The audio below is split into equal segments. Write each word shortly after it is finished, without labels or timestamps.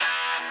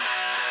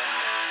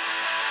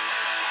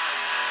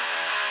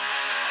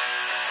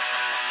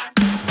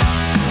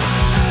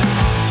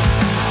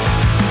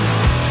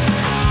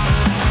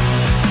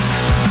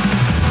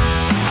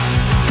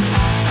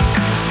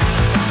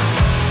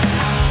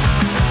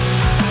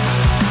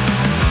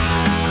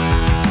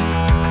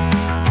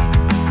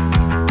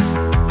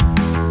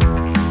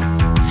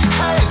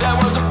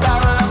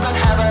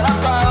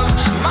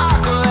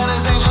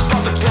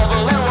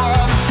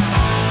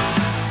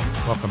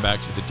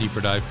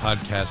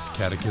podcast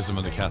Catechism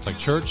of the Catholic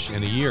Church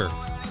in a year.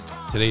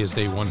 Today is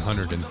day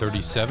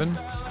 137,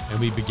 and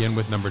we begin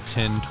with number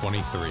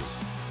 1023.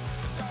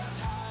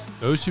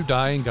 Those who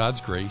die in God's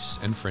grace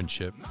and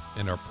friendship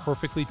and are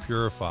perfectly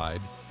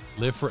purified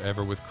live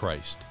forever with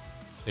Christ.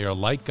 They are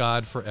like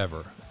God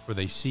forever, for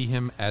they see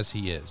him as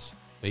he is,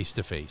 face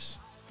to face.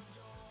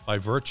 By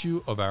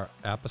virtue of our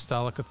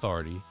apostolic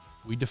authority,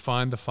 we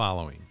define the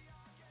following.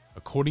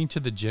 According to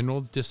the general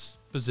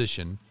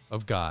disposition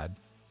of God,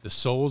 the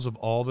souls of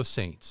all the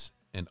saints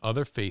and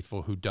other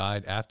faithful who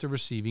died after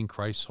receiving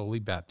Christ's holy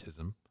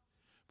baptism,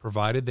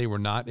 provided they were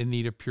not in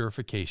need of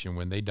purification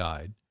when they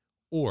died,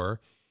 or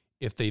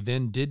if they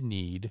then did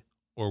need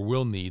or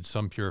will need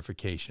some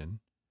purification,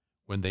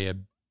 when they have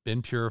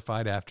been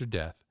purified after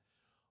death,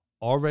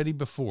 already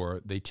before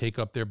they take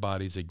up their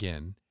bodies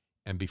again,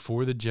 and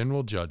before the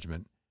general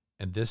judgment,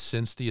 and this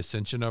since the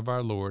ascension of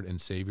our Lord and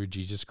Savior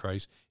Jesus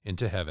Christ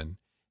into heaven,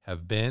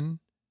 have been,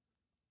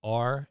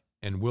 are,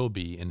 and will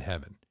be in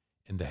heaven,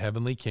 in the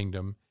heavenly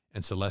kingdom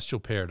and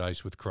celestial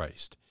paradise with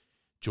Christ,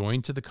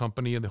 joined to the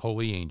company of the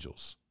holy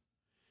angels.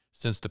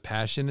 Since the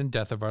passion and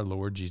death of our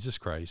Lord Jesus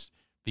Christ,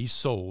 these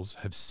souls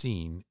have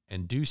seen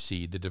and do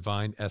see the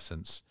divine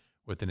essence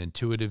with an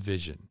intuitive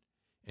vision,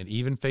 and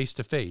even face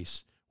to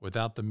face,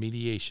 without the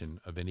mediation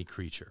of any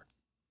creature.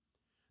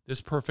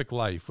 This perfect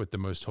life with the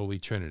most holy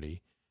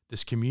Trinity,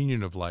 this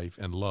communion of life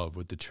and love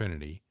with the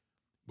Trinity,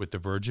 with the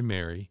Virgin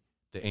Mary,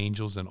 the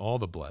angels, and all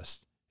the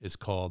blessed, is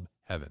called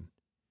heaven.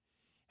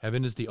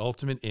 Heaven is the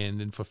ultimate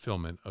end and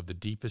fulfillment of the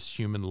deepest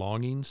human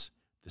longings,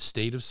 the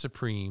state of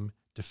supreme,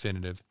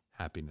 definitive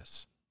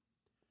happiness.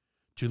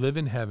 To live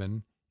in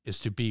heaven is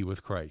to be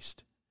with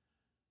Christ.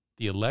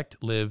 The elect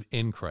live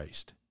in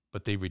Christ,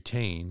 but they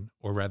retain,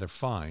 or rather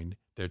find,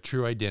 their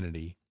true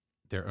identity,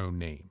 their own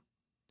name.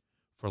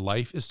 For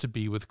life is to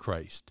be with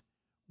Christ.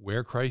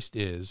 Where Christ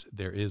is,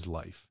 there is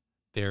life.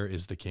 There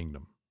is the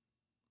kingdom.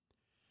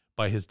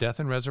 By his death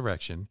and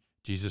resurrection,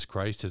 Jesus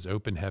Christ has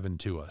opened heaven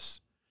to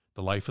us.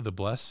 The life of the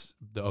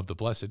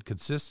blessed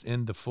consists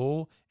in the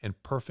full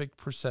and perfect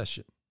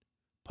possession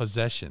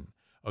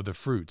of the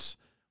fruits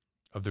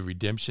of the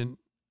redemption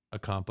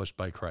accomplished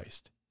by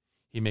Christ.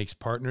 He makes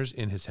partners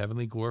in his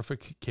heavenly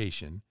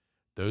glorification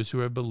those who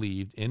have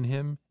believed in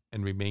him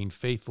and remained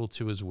faithful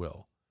to his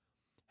will.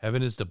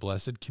 Heaven is the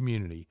blessed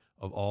community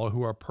of all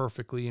who are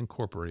perfectly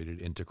incorporated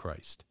into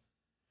Christ.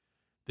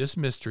 This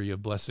mystery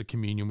of blessed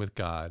communion with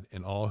God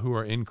and all who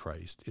are in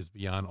Christ is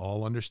beyond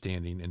all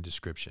understanding and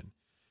description.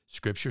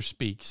 Scripture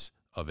speaks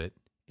of it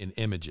in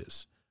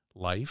images: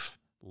 life,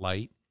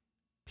 light,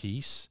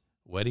 peace,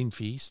 wedding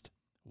feast,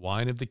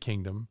 wine of the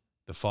kingdom,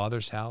 the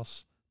Father's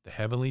house, the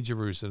heavenly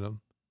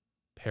Jerusalem,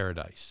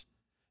 paradise.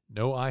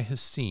 No eye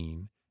has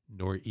seen,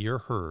 nor ear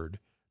heard,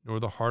 nor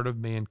the heart of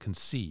man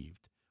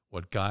conceived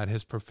what God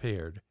has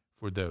prepared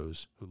for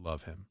those who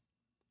love him.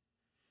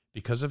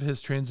 Because of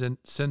his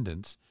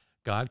transcendence,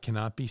 God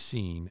cannot be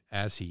seen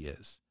as he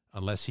is,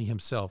 unless he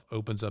himself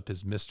opens up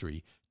his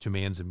mystery to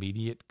man's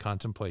immediate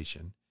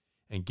contemplation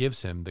and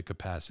gives him the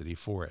capacity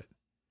for it.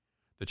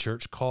 The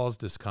Church calls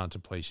this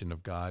contemplation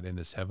of God in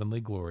his heavenly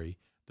glory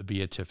the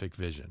beatific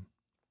vision.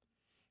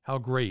 How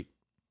great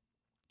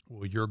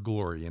will your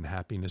glory and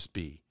happiness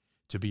be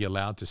to be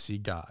allowed to see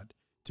God,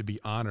 to be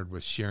honored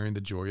with sharing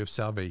the joy of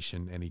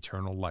salvation and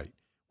eternal light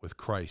with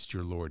Christ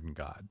your Lord and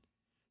God,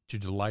 to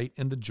delight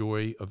in the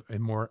joy of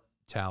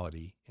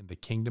immortality in the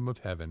kingdom of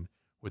heaven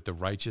with the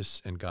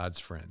righteous and God's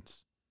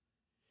friends.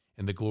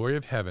 In the glory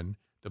of heaven,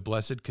 the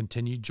blessed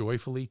continue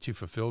joyfully to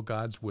fulfill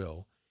God's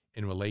will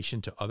in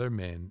relation to other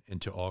men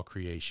and to all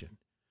creation.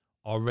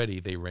 Already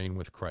they reign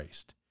with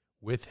Christ.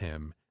 With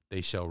him they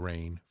shall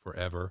reign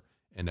forever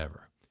and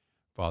ever.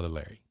 Father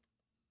Larry.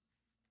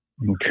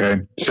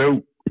 Okay,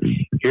 so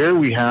here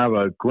we have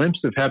a glimpse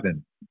of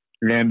heaven.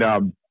 And,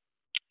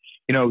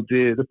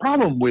 the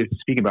problem with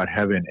speaking about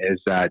heaven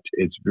is that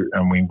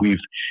we've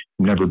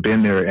never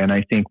been there, and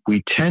I think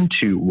we tend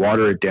to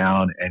water it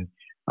down and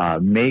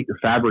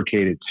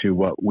fabricate it to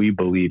what we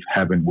believe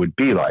heaven would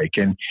be like.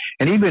 And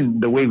even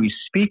the way we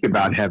speak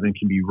about heaven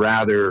can be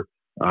rather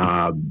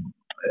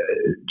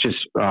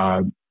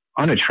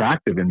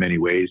unattractive in many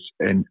ways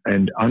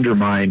and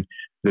undermine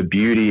the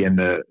beauty and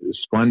the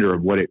splendor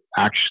of what it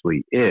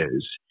actually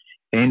is.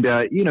 And,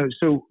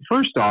 so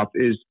first off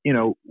is,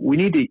 we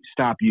need to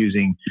stop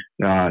using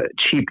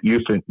cheap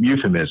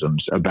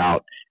euphemisms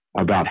about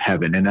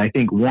heaven. And I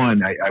think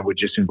I would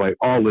just invite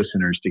all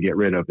listeners to get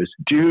rid of is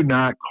do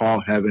not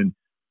call heaven,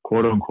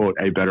 quote unquote,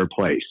 a better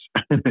place.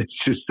 It's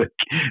just the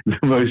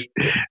most,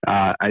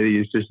 I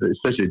think it's just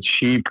such a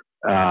cheap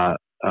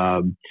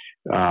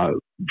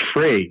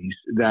phrase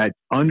that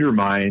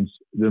undermines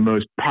the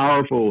most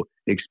powerful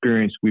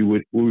experience we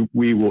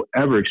will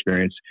ever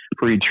experience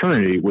for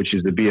eternity, which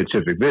is the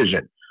beatific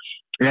vision.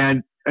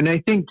 And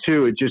I think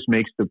too, it just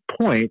makes the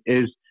point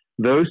is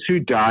those who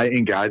die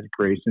in God's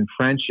grace and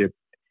friendship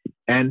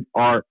and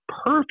are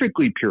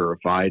perfectly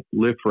purified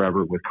live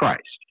forever with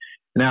Christ.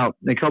 Now,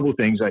 a couple of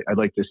things I'd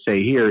like to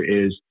say here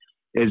is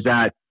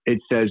that it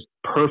says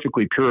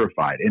perfectly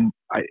purified. And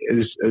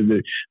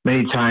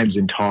many times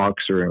in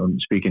talks, or I'm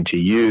speaking to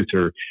youth,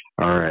 or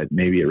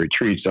maybe at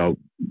retreats, I'll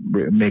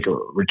make a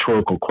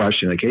rhetorical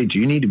question like, "Hey, do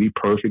you need to be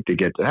perfect to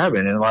get to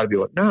heaven?" And a lot of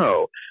people are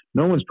like,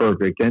 no one's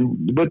perfect.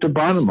 But the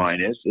bottom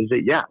line is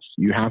that yes,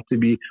 you have to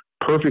be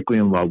perfectly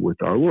in love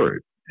with our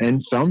Lord.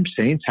 And some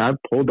saints have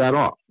pulled that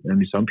off. I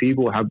mean, some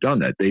people have done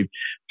that. They've,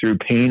 through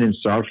pain and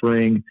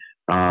suffering,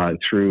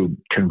 through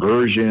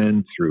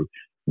conversion, through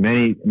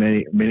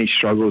many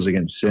struggles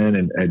against sin,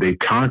 and they've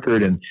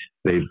conquered, and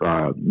they've,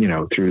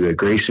 through the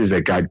graces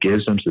that God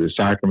gives them through the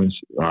sacraments.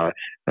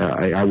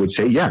 I would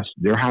say, yes,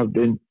 there have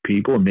been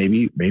people,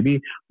 maybe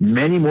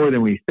many more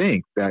than we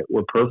think, that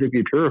were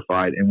perfectly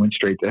purified and went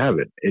straight to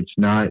heaven. It's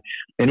not,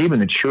 and even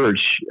the church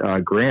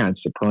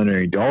grants a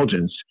plenary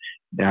indulgence.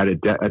 At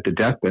the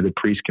deathbed, the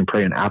priest can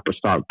pray an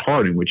apostolic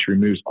pardon, which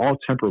removes all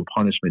temporal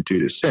punishment due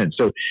to sin.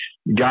 So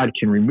God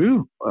can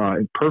remove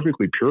and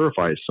perfectly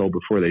purify a soul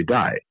before they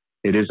die.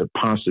 It is a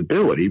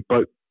possibility,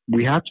 but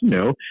we have to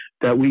know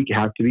that we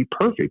have to be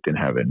perfect in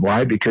heaven.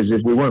 Why? Because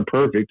if we weren't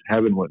perfect,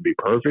 heaven wouldn't be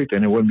perfect,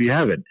 and it wouldn't be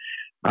heaven.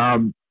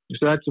 So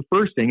that's the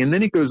first thing. And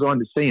then it goes on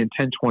to say in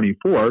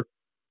 1024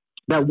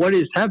 that what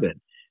is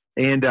heaven?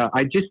 And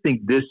I just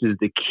think this is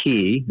the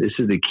key. This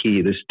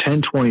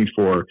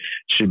 1024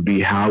 should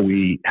be how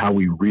we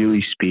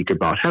really speak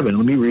about heaven.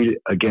 Let me read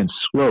it again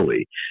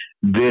slowly.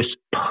 This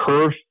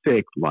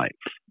perfect life.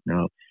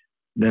 Now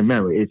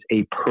remember, it's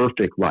a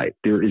perfect life.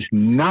 There is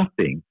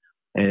nothing,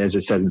 and as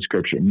it says in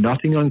Scripture,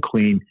 nothing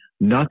unclean,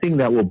 nothing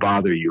that will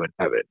bother you in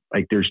heaven.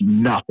 Like, there's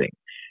nothing.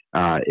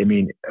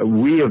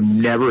 We have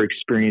never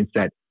experienced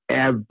that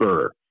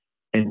ever.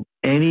 And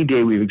any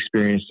day we've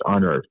experienced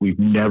on earth, we've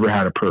never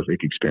had a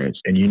perfect experience.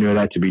 And you know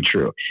that to be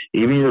true.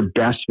 Even your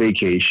best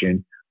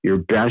vacation, your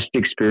best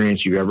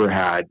experience you've ever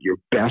had, your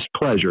best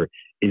pleasure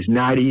is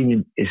not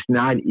even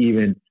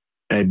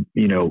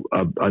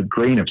a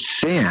grain of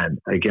sand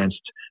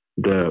against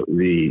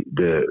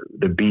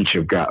the beach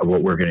of God, of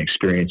what we're going to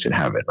experience in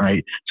heaven,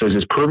 right? So it's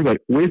this perfect life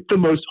with the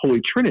most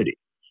holy Trinity,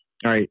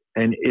 all right?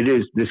 And it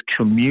is this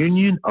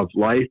communion of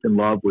life and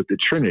love with the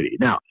Trinity.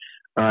 Now,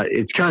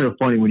 it's kind of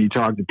funny when you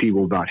talk to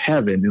people about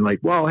heaven. They're like,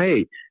 well,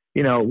 hey,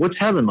 what's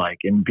heaven like?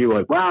 And people are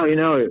like, wow,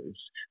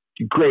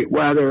 it's great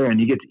weather, and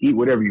you get to eat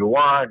whatever you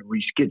want.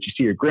 We get to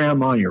see your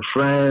grandma and your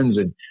friends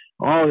and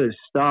all this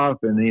stuff.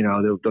 And,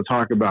 they'll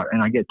talk about,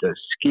 and I get to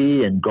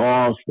ski and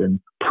golf and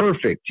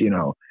perfect,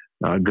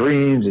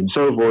 greens and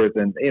so forth,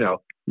 and,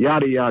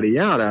 yada, yada,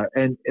 yada.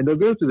 And they'll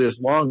go through this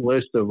long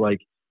list of like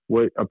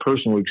what a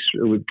person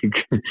would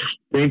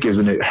think is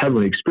a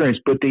heavenly experience,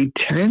 but they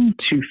tend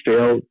to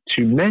fail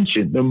to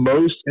mention the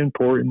most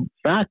important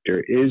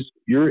factor is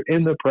you're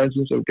in the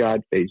presence of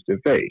God face to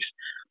face.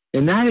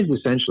 And that is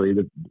essentially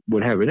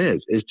what heaven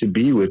is to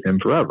be with him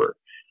forever.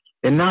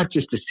 And not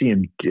just to see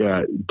him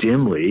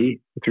dimly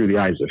through the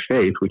eyes of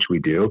faith, which we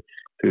do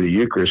through the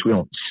Eucharist. We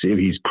don't see if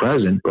he's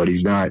present, but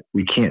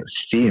we can't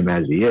see him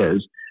as he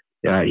is.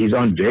 He's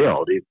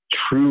unveiled.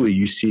 Truly,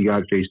 you see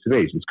God face to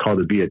face. It's called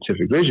the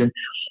beatific vision.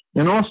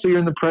 And also, you're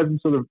in the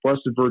presence of the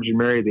Blessed Virgin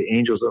Mary, the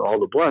angels, and all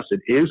the blessed.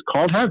 It is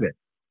called heaven.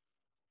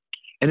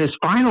 And this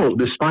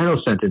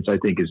final sentence, I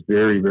think, is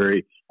very,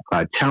 very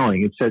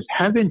telling. It says,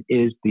 heaven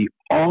is the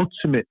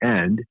ultimate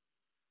end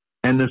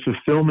and the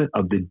fulfillment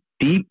of the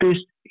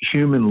deepest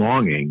human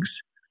longings,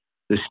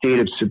 the state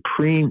of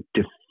supreme,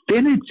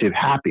 definitive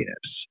happiness.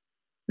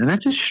 And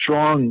that's a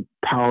strong,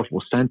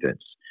 powerful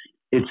sentence.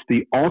 It's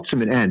the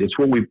ultimate end. It's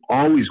what we've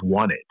always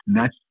wanted. And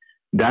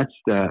that's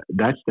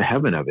the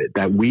heaven of it,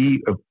 that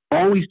we have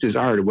always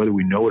desired, whether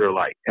we know it or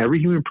like. Every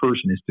human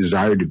person has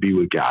desired to be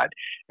with God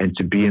and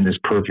to be in this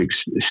perfect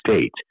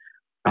state.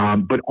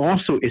 But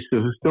also it's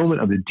the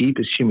fulfillment of the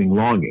deepest human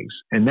longings.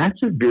 And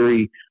that's a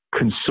very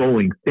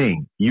consoling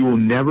thing. You will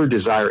never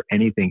desire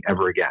anything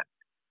ever again.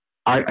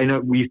 I know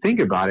when you think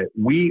about it,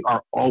 we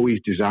are always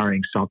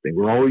desiring something.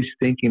 We're always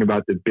thinking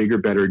about the bigger,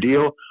 better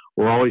deal.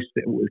 We're always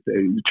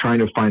trying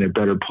to find a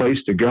better place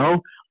to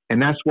go.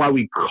 And that's why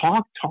we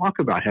talk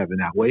about heaven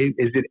that way,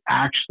 is it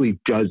actually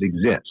does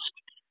exist,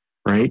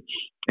 right?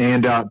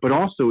 And but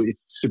also it's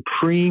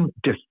supreme,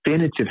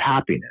 definitive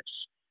happiness.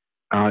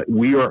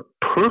 We are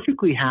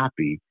perfectly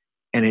happy,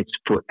 and it's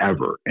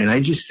forever. And I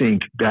just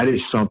think that is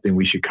something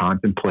we should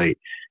contemplate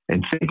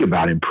and think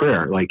about in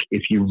prayer. Like,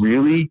 if you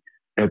really,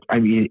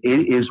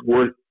 it is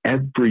worth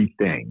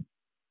everything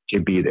to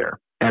be there.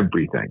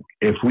 Everything.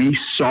 If we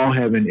saw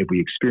heaven, if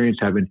we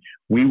experienced heaven,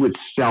 we would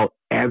sell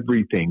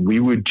everything. We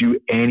would do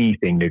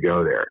anything to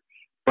go there.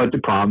 But the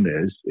problem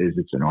is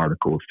it's an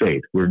article of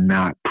faith. We're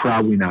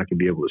probably not going to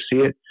be able to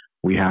see it.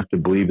 We have to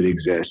believe it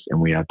exists, and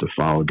we have to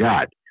follow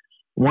God.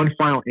 One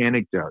final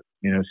anecdote,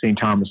 St.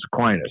 Thomas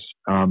Aquinas.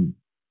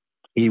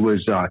 He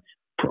was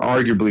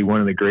arguably one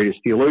of the greatest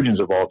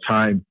theologians of all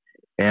time.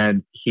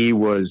 And he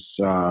was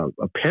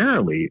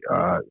apparently,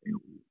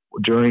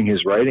 during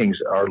his writings,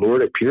 our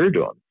Lord appeared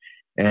to him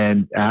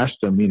and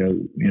asked him,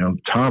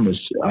 Thomas,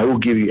 I will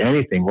give you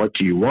anything. What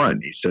do you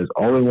want? He says,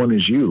 all I want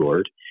is you,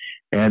 Lord.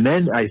 And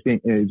then I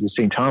think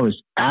St. Thomas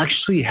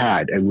actually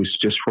had, it was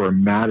just for a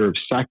matter of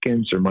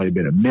seconds, or might have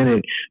been a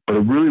minute, but it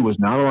really was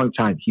not a long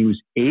time. He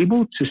was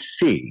able to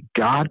see,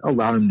 God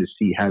allowed him to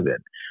see heaven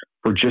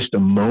for just a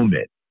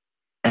moment.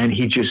 And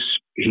he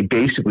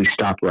basically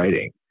stopped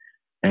writing.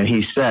 And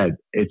he said,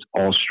 it's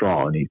all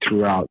straw. And he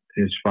threw out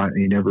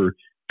he never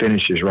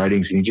finished his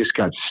writings. And he just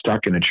got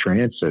stuck in a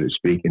trance, so to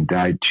speak, and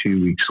died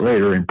 2 weeks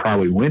later and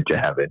probably went to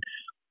heaven.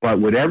 But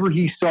whatever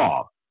he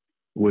saw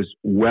was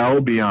well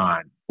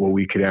beyond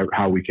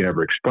how we could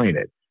ever explain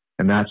it.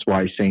 And that's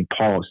why St.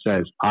 Paul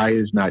says, eye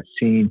is not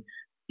seen,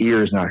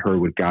 ear is not heard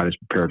what God has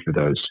prepared for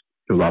those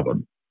who love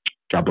him.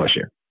 God bless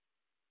you.